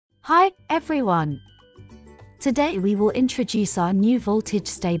Hi, everyone! Today we will introduce our new voltage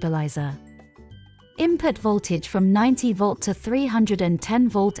stabilizer. Input voltage from 90 volt to 310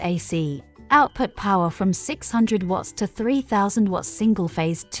 volt AC. Output power from 600 watts to 3000 watts single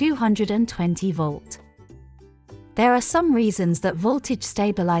phase 220 volt. There are some reasons that voltage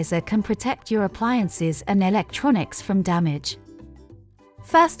stabilizer can protect your appliances and electronics from damage.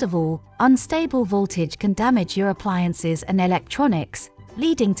 First of all, unstable voltage can damage your appliances and electronics,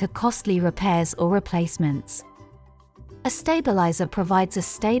 leading to costly repairs or replacements. A stabilizer provides a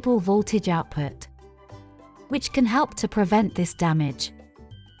stable voltage output, which can help to prevent this damage.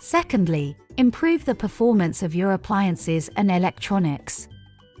 Secondly, improve the performance of your appliances and electronics.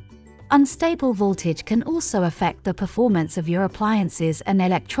 Unstable voltage can also affect the performance of your appliances and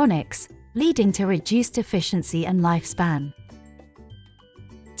electronics, leading to reduced efficiency and lifespan.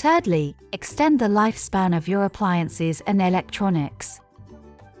 Thirdly, extend the lifespan of your appliances and electronics.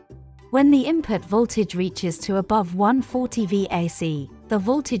 When the input voltage reaches to above 140 VAC, the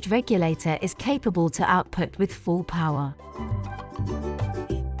voltage regulator is capable to output with full power.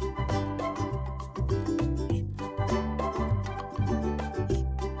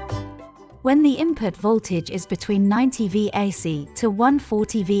 When the input voltage is between 90 VAC to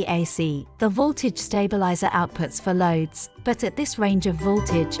 140 VAC, the voltage stabilizer outputs for loads, but at this range of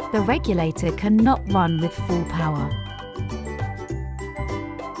voltage, the regulator cannot run with full power.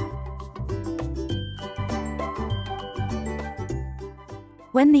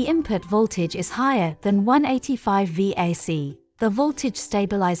 When the input voltage is higher than 185 VAC, the voltage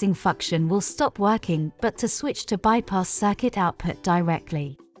stabilizing function will stop working, but to switch to bypass circuit output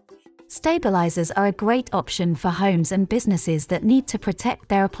directly. Stabilizers are a great option for homes and businesses that need to protect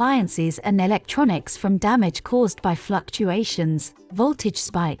their appliances and electronics from damage caused by fluctuations, voltage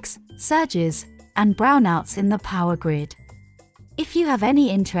spikes, surges, and brownouts in the power grid. If you have any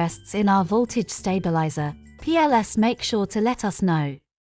interests in our voltage stabilizer, PLS, make sure to let us know.